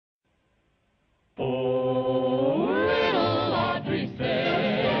Oh, little Audrey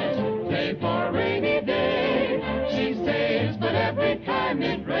says, save for a rainy day. She saves, but every time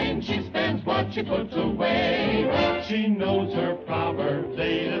it rains, she spends what she puts away. She knows her proverbs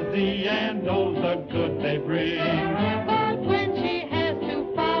A to Z and knows the good they bring. But when she has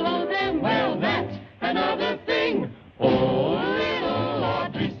to follow them, well, that's another thing. Oh, little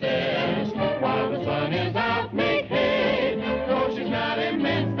Audrey says, while the sun is out, make hay. Though she's not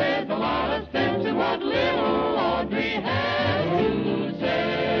immense, there's a lot of sense in what little Audrey has to say.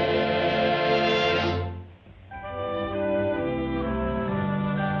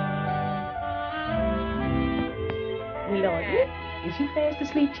 Little Audrey, is you fast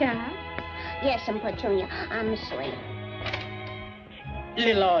asleep, child? Yes, Petunia, I'm asleep.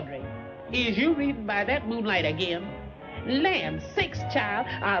 Little Audrey, is you reading by that moonlight again? Land sakes, child,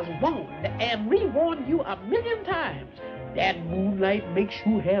 I was warned and rewarned you 1,000,000 times. That moonlight makes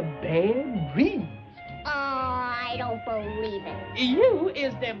you have bad dreams. Oh, I don't believe it. You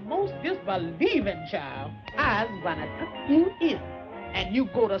is the most disbelieving child. I's gonna tuck you in, and you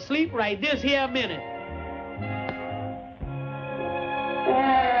go to sleep right this here minute.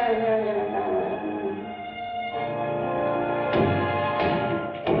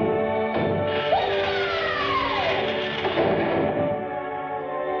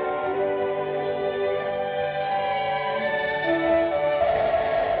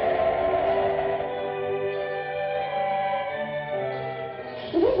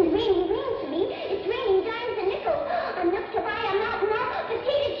 It isn't raining rain to me. It's raining dimes and nickels. Enough to buy a mountain of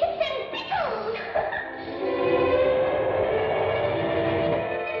potato chips and pickles.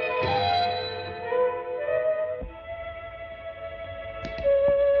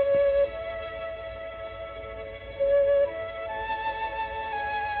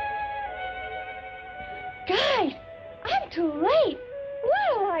 Guys, I'm too late.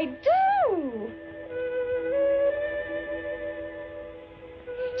 What'll I do?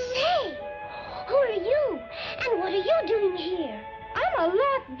 Say, who are you? And what are you doing here? I'm a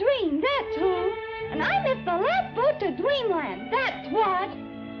lost dream, that's who. And I missed the last boat to Dreamland, that's what.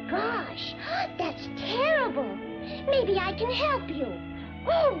 Gosh, that's terrible. Maybe I can help you.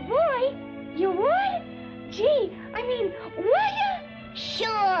 Oh, boy, you would? Gee, I mean, would you?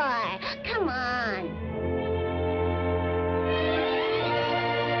 Sure, come on.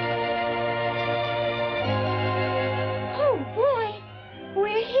 Oh, boy,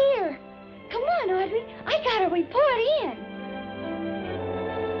 we're here. Come on, Audrey, I gotta report in.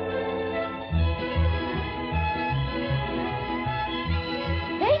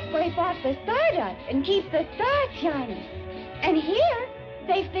 They scrape off the stardust and keep the stars shining. And here,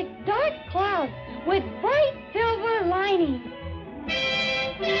 they fix dark clouds with bright silver linings.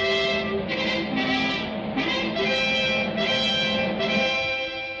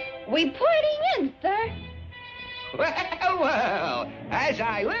 Reporting in, sir. Well, well, as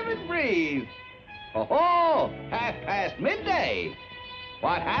I live and breathe. Oh, midnight.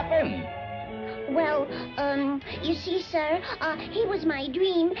 What happened? Well, you see, sir, he was my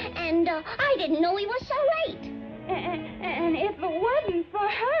dream, and I didn't know he was so late. And if it wasn't for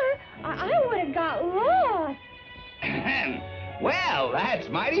her, I would have got lost. Well, that's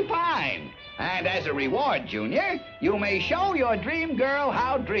mighty fine. And as a reward, Junior, you may show your dream girl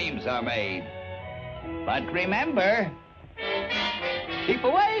how dreams are made. But remember, keep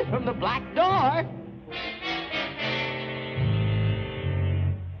away from the black door.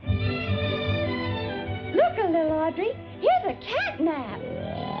 Look a little, Audrey. Here's a cat nap.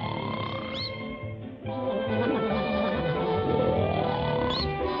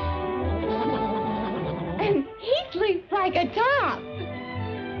 And he sleeps like a top.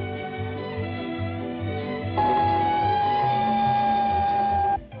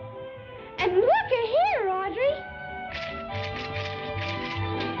 And look at here, Audrey.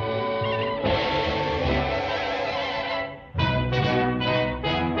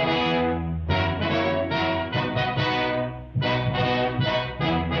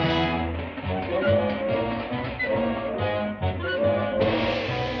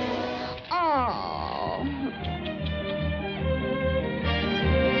 Oh.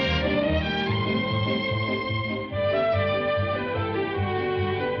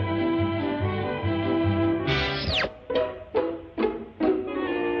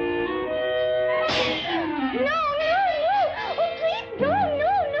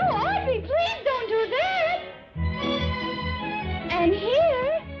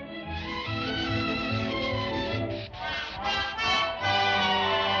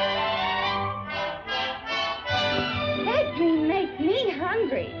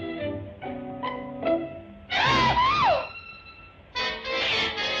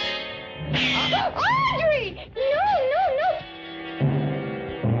 Audrey! No, no, no.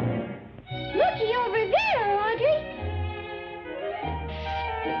 Looky over there, Audrey.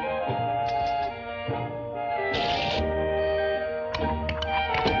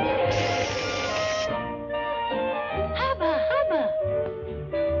 Hubba, hubba.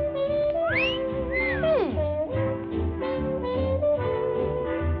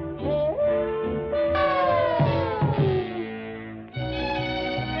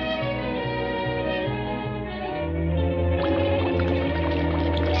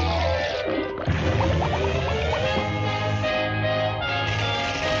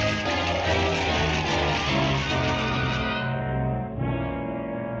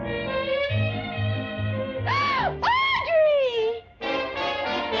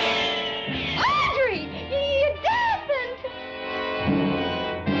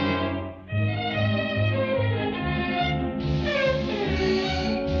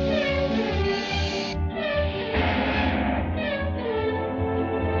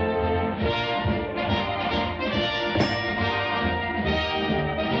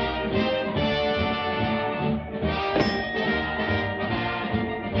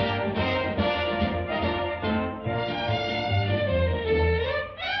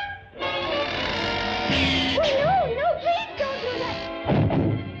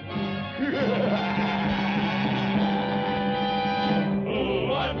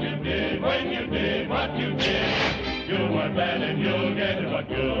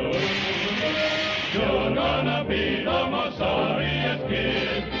 You're gonna be the most sorriest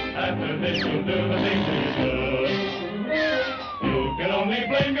kid. After this, you'll do the things you should. You can only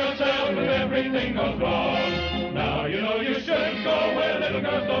blame yourself if everything goes wrong. Now you know you shouldn't go where little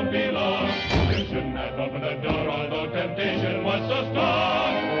girls don't belong. You shouldn't have opened the door, although temptation was so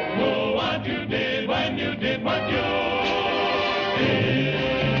strong. Oh, what you did when you did what you did.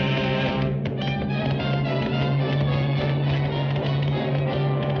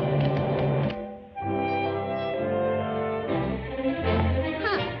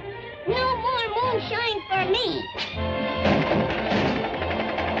 Huh. No more moonshine for me.